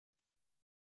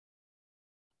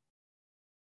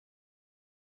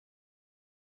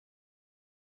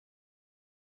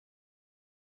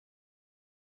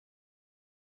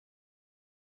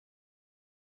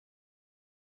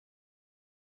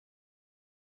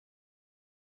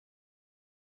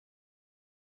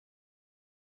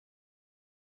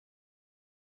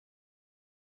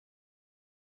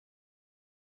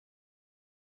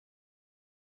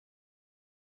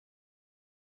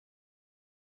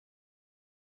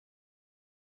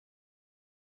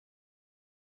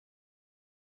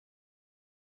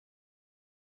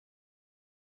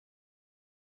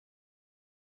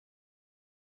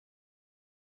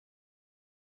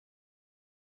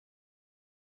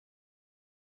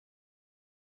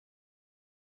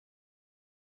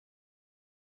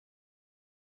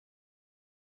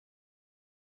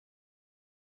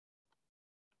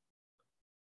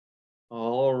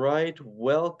All right,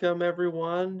 welcome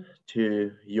everyone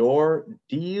to your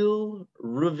deal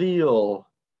reveal.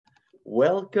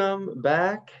 Welcome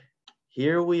back.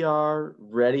 Here we are,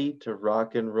 ready to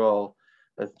rock and roll.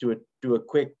 Let's do a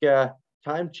quick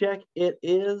time check. It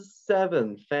is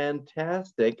 7.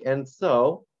 Fantastic. And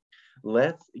so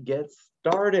let's get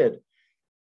started.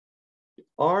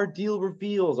 Our deal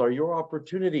reveals are your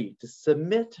opportunity to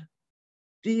submit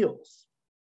deals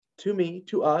to me,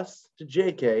 to us, to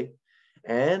JK,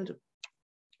 and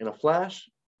in a flash,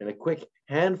 in a quick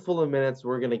handful of minutes,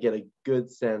 we're going to get a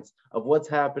good sense of what's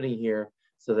happening here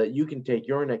so that you can take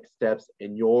your next steps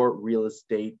in your real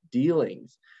estate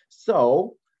dealings.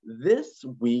 So this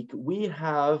week, we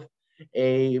have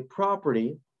a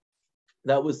property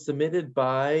that was submitted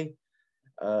by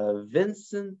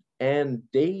Vincent and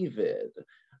David,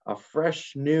 a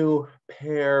fresh new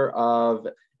pair of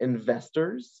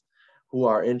investors who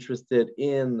are interested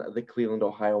in the Cleveland,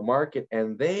 Ohio market,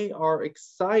 and they are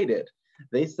excited.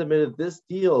 They submitted this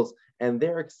deals, and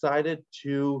they're excited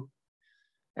to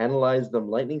analyze them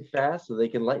lightning fast so they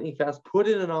can lightning fast put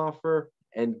in an offer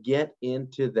and get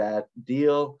into that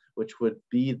deal, which would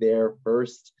be their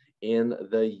first in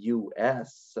the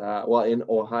US, in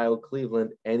Ohio,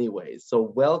 Cleveland anyways. So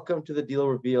welcome to the deal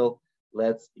reveal.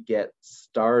 Let's get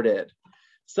started.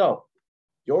 So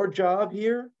your job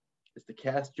here is to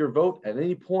cast your vote. At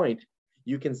any point,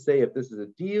 you can say if this is a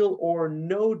deal or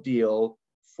no deal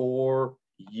for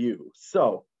you.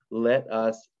 So let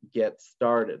us get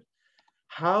started.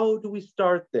 How do we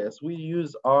start this? We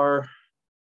use our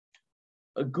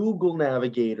Google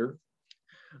Navigator,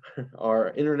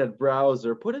 our internet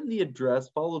browser, put in the address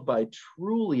followed by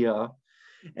Trulia.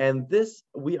 And this,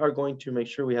 we are going to make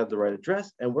sure we have the right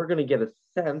address, and we're going to get a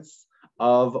sense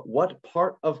of what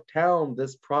part of town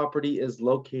this property is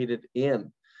located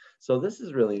in. So this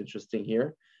is really interesting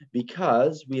here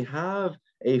because we have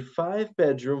a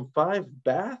 5-bedroom,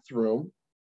 5-bathroom,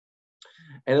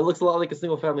 and it looks a lot like a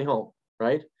single family home,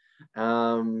 right?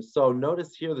 So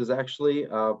notice here, there's actually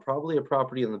probably a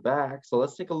property in the back. So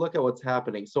let's take a look at what's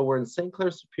happening. So we're in St.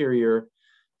 Clair Superior,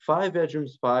 5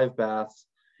 bedrooms, 5 baths.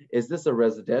 Is this a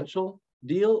residential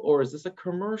deal or is this a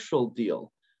commercial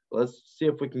deal? Let's see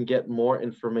if we can get more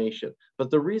information. But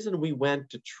the reason we went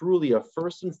to Trulia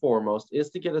first and foremost is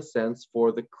to get a sense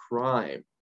for the crime,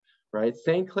 right?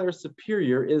 St. Clair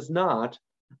Superior is not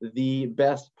the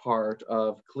best part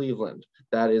of Cleveland,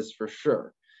 that is for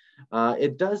sure.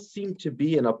 It does seem to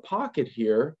be in a pocket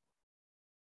here,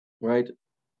 right?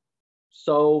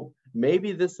 So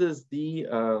maybe this is the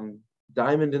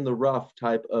diamond in the rough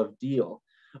type of deal.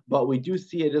 But we do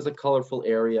see it is a colorful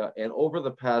area. And over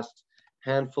the past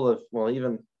handful of, well,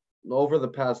 even over the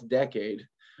past decade,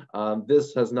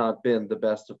 this has not been the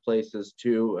best of places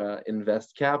to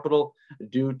invest capital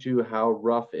due to how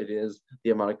rough it is,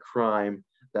 the amount of crime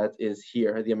that is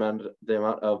here, the amount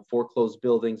of foreclosed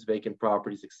buildings, vacant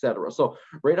properties, etc. So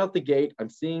right out the gate, I'm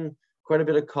seeing quite a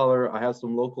bit of color. I have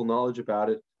some local knowledge about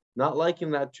it. Not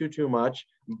liking that too much,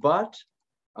 but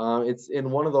it's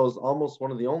in one of those, almost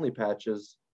one of the only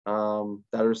patches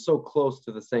that are so close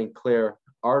to the St. Clair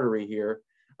artery here.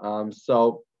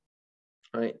 So,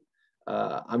 right,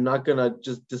 I'm not gonna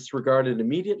just disregard it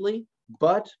immediately,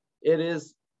 but it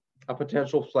is a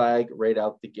potential flag right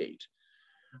out the gate.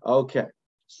 Okay,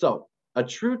 so a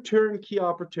true turnkey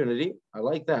opportunity. I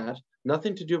like that.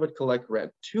 Nothing to do but collect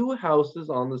rent. 2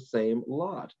 houses on the same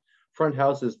lot. Front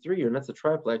house is 3 units, a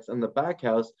triplex, and the back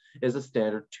house is a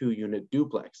standard 2-unit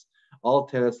duplex. All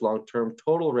tenants long-term,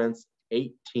 total rents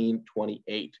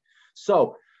 $18.28.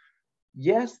 So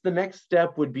yes, the next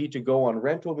step would be to go on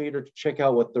Rental Meter to check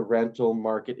out what the rental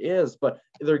market is, but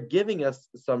they're giving us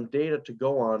some data to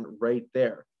go on right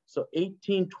there. So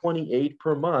 $18.28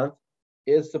 per month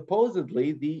is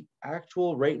supposedly the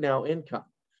actual right now income.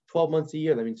 12 months a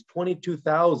year, that means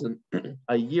 $22,000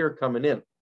 a year coming in.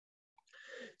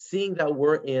 Seeing that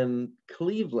we're in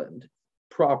Cleveland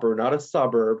proper, not a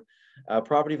suburb,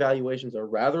 property valuations are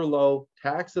rather low,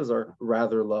 taxes are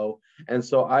rather low, and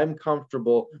so I'm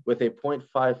comfortable with a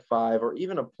 0.55 or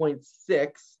even a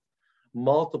 0.6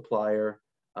 multiplier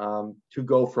to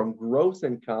go from gross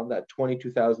income, that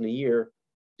 $22,000 a year,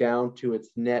 down to its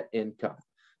net income.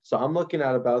 So I'm looking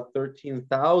at about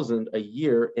 $13,000 a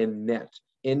year in net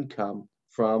income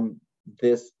from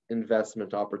this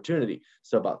investment opportunity.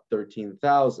 So about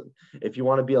 13,000. If you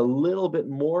want to be a little bit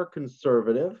more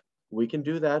conservative, we can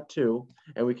do that too,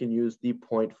 and we can use the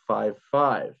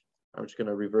 0.55. I'm just going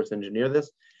to reverse engineer this.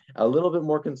 A little bit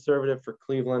more conservative for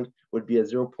Cleveland would be a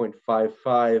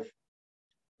 0.55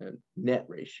 net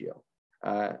ratio.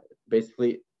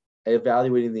 Basically,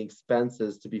 evaluating the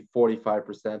expenses to be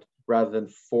 45% rather than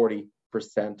 40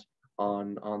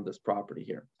 on this property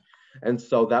here. And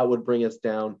so that would bring us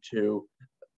down to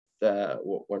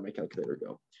where'd my calculator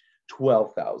go?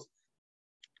 12,000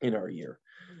 in our year.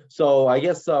 So I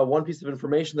guess one piece of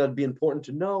information that'd be important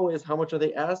to know is how much are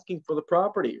they asking for the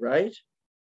property, right?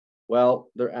 Well,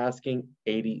 they're asking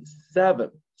 87.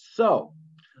 So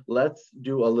let's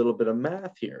do a little bit of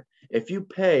math here. If you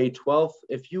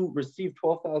receive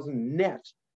 12,000 net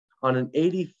on an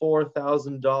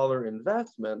 $84,000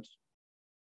 investment,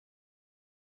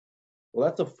 well,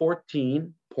 that's a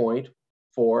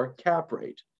 14.4 cap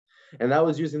rate. And that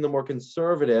was using the more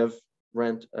conservative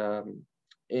rent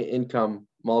income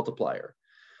multiplier.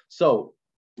 So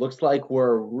looks like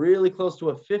we're really close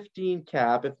to a 15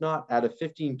 cap, if not at a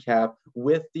 15 cap,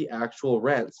 with the actual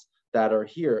rents that are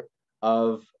here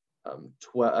of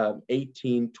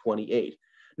 1828.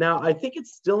 Now, I think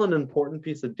it's still an important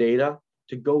piece of data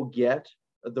to go get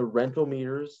the rental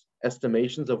meters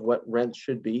estimations of what rent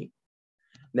should be.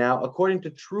 Now, according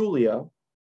to Trulia,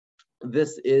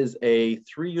 this is a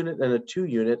 3-unit and a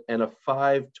 2-unit and a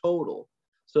 5 total.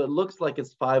 So it looks like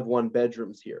it's 5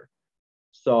 one-bedrooms here.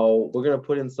 So we're going to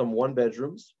put in some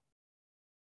 1-bedrooms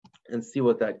and see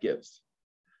what that gives.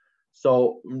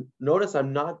 So notice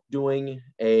I'm not doing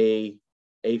a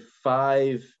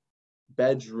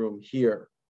 5-bedroom here.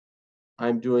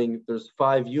 There's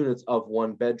 5 units of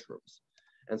 1-bedrooms.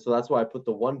 And so that's why I put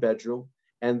the 1-bedroom.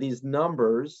 And these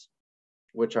numbers,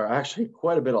 which are actually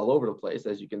quite a bit all over the place,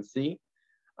 as you can see,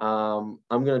 I'm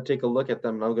going to take a look at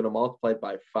them and I'm going to multiply it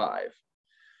by 5.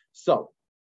 So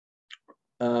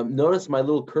notice my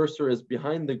little cursor is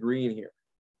behind the green here,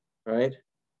 right?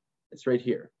 It's right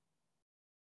here.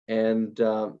 And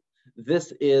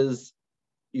this is,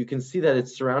 you can see that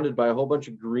it's surrounded by a whole bunch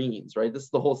of greens, right? This is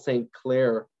the whole St.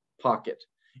 Clair pocket.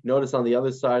 Notice on the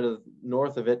other side of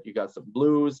north of it, you got some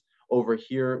blues. Over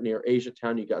here near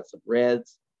Asiatown, you got some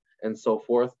reds and so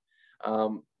forth.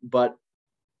 But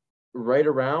right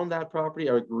around that property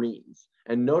are greens.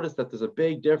 And notice that there's a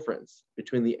big difference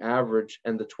between the average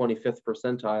and the 25th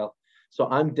percentile. So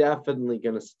I'm definitely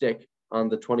going to stick on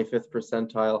the 25th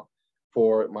percentile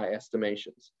for my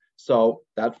estimations. So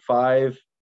that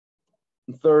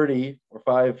 530 or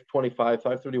 525,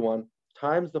 531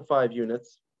 times the 5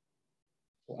 units.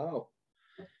 Wow.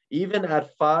 Even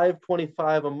at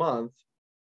 525 a month,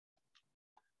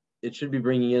 it should be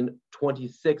bringing in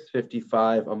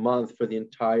 $26.55 a month for the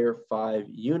entire 5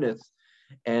 units.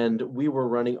 And we were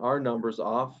running our numbers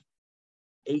off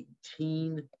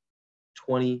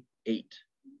 1828,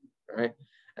 all right?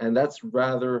 And that's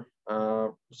rather,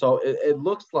 so it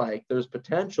looks like there's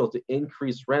potential to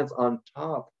increase rents on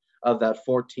top of that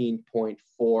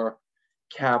 14.4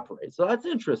 cap rate. So that's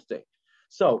interesting.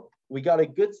 So we got a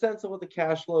good sense of what the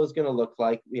cash flow is going to look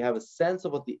like. We have a sense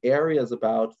of what the area is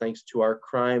about thanks to our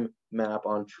crime map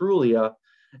on Trulia.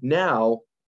 Now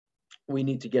we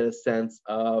need to get a sense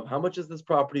of how much is this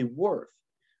property worth,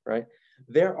 right?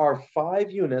 There are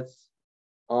 5 units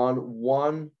on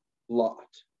one lot.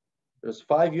 There's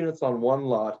 5 units on one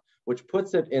lot, which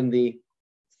puts it in the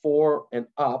 4 and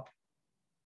up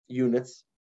units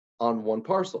on one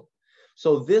parcel.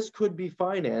 So this could be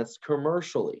financed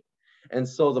commercially. And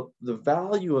so the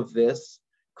value of this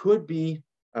could be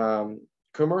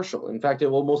commercial. In fact, it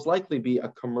will most likely be a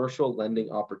commercial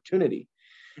lending opportunity.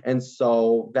 And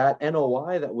so that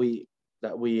NOI that we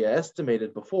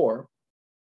estimated before,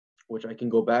 which I can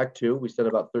go back to, we said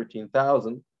about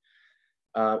 13,000,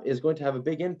 is going to have a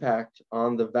big impact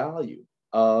on the value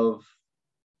of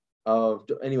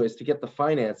anyways, to get the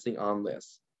financing on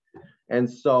this. And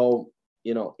so,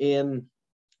 you know, in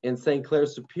St. Clair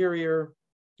Superior,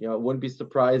 you know, it wouldn't be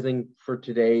surprising for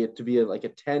today to be like a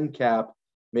 10 cap,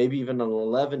 maybe even an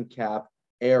 11 cap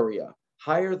area.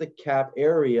 Higher the cap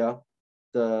area,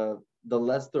 the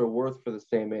less they're worth for the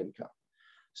same income.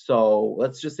 So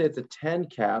let's just say it's a 10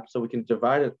 cap, so we can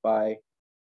divide it by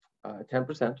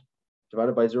 10%,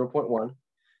 divided by 0.1.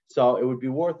 So it would be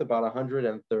worth about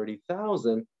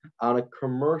 130,000 on a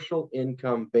commercial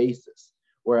income basis.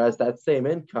 Whereas that same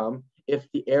income, if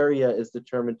the area is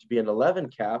determined to be an 11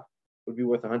 cap, would be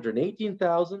worth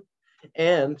 118,000.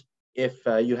 And if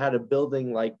you had a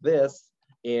building like this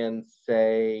in,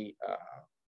 say,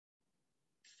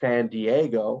 San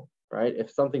Diego, right?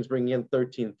 If something's bringing in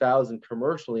 13,000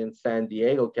 commercially in San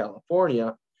Diego,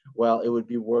 California, well, it would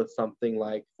be worth something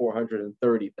like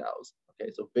 430,000.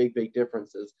 Okay, so big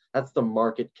differences. That's the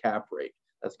market cap rate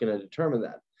that's going to determine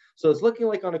that. So it's looking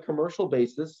like on a commercial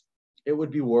basis, it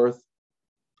would be worth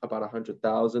about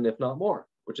 100,000, if not more,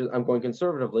 which is, I'm going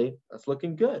conservatively, that's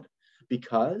looking good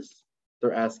because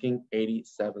they're asking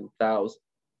 87,000.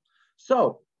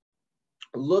 So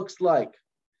looks like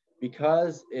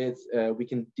because it's we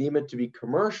can deem it to be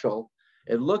commercial,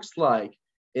 it looks like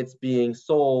it's being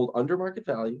sold under market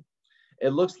value.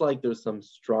 It looks like there's some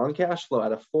strong cash flow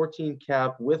at a 14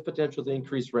 cap with potential to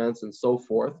increase rents and so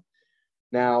forth.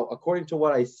 Now, according to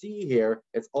what I see here,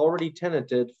 it's already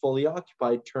tenanted, fully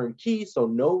occupied, turnkey, so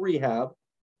no rehab.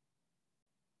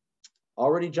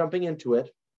 Already jumping into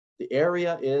it. The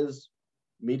area is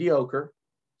mediocre.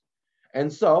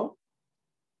 And so,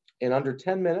 in under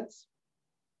 10 minutes,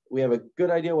 we have a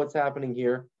good idea what's happening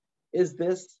here. Is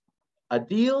this a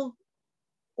deal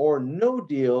or no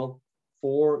deal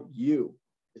for you?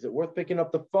 Is it worth picking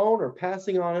up the phone or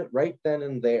passing on it right then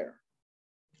and there?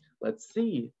 Let's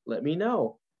see. Let me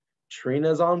know.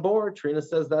 Trina's on board. Trina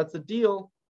says that's a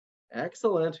deal.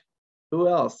 Excellent. Who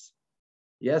else?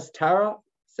 Yes, Tara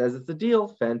says it's a deal.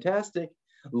 Fantastic.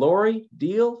 Lori,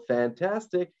 deal.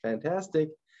 Fantastic. Fantastic.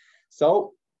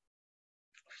 So,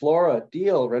 Flora,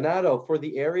 deal. Renato, for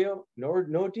the area,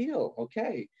 no deal.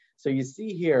 Okay. So you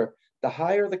see here, the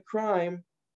higher the crime,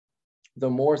 the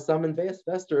more some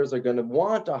investors are going to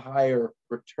want a higher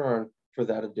return for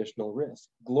that additional risk.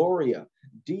 Gloria,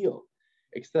 deal,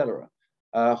 etc.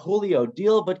 Julio,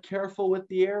 deal, but careful with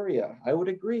the area. I would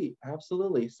agree.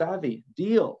 Absolutely. Savvy,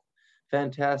 deal.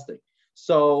 Fantastic.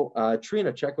 So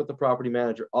Trina, check with the property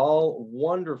manager. All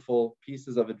wonderful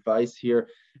pieces of advice here.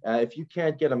 If you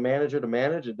can't get a manager to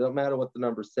manage, it doesn't matter what the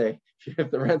numbers say. If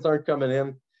the rents aren't coming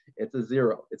in, it's a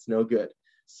zero. It's no good.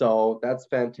 So that's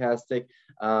fantastic.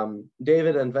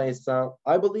 David and Vincent,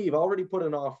 I believe, already put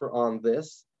an offer on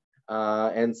this.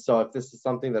 And so if this is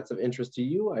something that's of interest to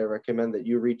you, I recommend that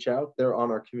you reach out. They're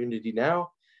on our community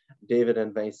now, David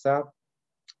and Vincent.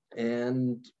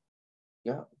 And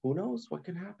yeah, who knows what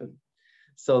can happen.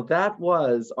 So that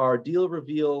was our deal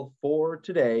reveal for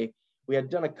today. We had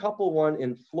done a couple one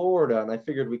in Florida, and I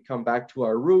figured we'd come back to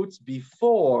our roots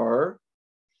before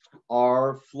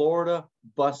our Florida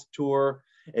bus tour.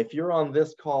 If you're on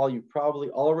this call, you probably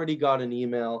already got an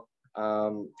email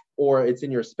or it's in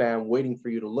your spam waiting for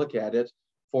you to look at it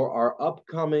for our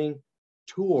upcoming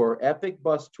tour, Epic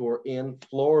Bus Tour in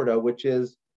Florida, which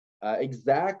is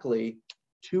exactly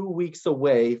 2 weeks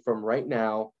away from right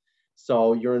now.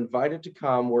 So you're invited to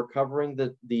come. We're covering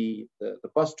the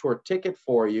bus tour ticket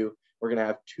for you. We're going to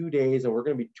have 2 days, and we're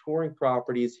going to be touring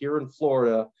properties here in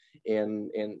Florida,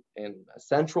 in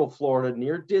Central Florida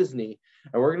near Disney.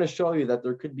 And we're going to show you that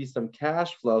there could be some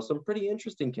cash flow, some pretty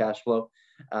interesting cash flow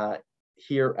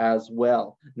here as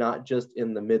well, not just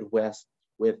in the Midwest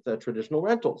with traditional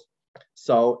rentals.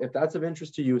 So if that's of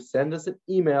interest to you, send us an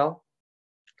email,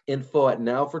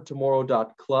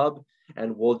 info@nowfortomorrow.club,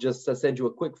 and we'll just send you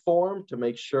a quick form to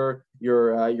make sure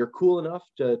you're cool enough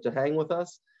to hang with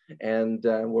us, and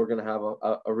we're going to have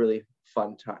a really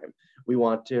fun time. We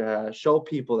want to show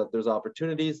people that there's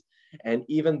opportunities, and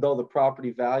even though the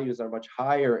property values are much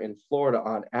higher in Florida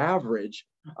on average,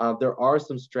 there are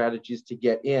some strategies to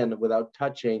get in without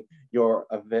touching your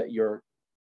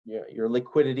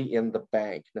liquidity in the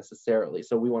bank necessarily.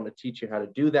 So we want to teach you how to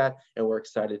do that, and we're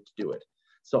excited to do it.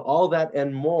 So all that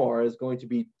and more is going to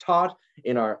be taught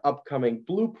in our upcoming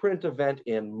Blueprint event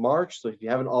in March. So if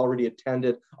you haven't already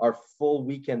attended our full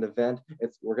weekend event,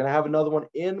 we're going to have another one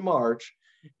in March,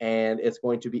 and it's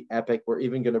going to be epic. We're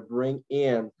even going to bring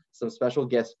in some special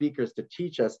guest speakers to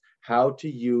teach us how to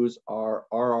use our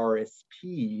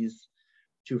RRSPs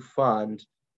to fund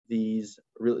to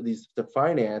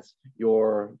finance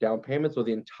your down payments or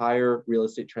the entire real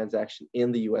estate transaction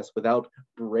in the US without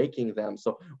breaking them.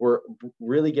 So we're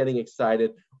really getting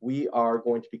excited. We are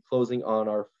going to be closing on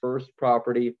our first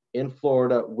property in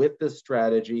Florida with this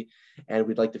strategy, and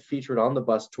we'd like to feature it on the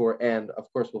bus tour. And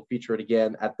of course, we'll feature it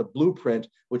again at the Blueprint,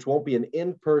 which won't be an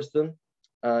in-person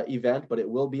event, but it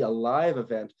will be a live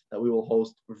event that we will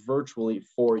host virtually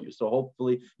for you. So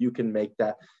hopefully you can make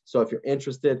that. So if you're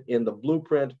interested in the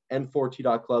Blueprint,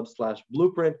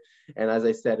 n4t.club/blueprint. And as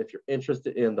I said, if you're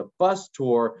interested in the bus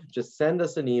tour, just send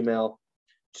us an email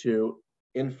to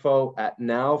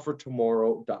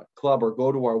info@nowfortomorrow.club, or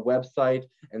go to our website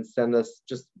and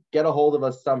just get a hold of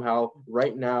us somehow.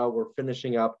 Right now, we're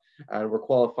finishing up and we're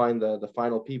qualifying the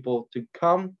final people to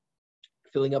come,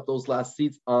 filling up those last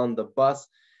seats on the bus.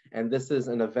 And this is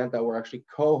an event that we're actually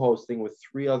co-hosting with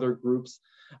 3 other groups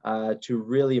to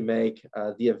really make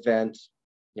the event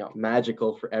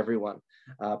magical for everyone,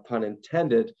 pun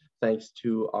intended, thanks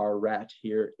to our rat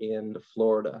here in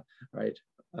Florida, right,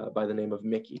 by the name of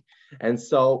Mickey. And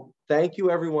so thank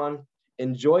you, everyone.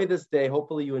 Enjoy this day.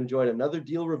 Hopefully you enjoyed another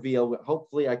deal reveal.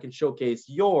 Hopefully I can showcase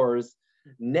yours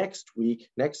next week,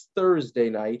 next Thursday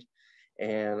night.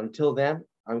 And until then,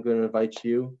 I'm going to invite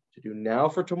you to do now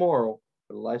for tomorrow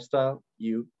for the lifestyle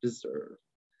you deserve.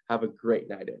 Have a great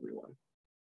night, everyone.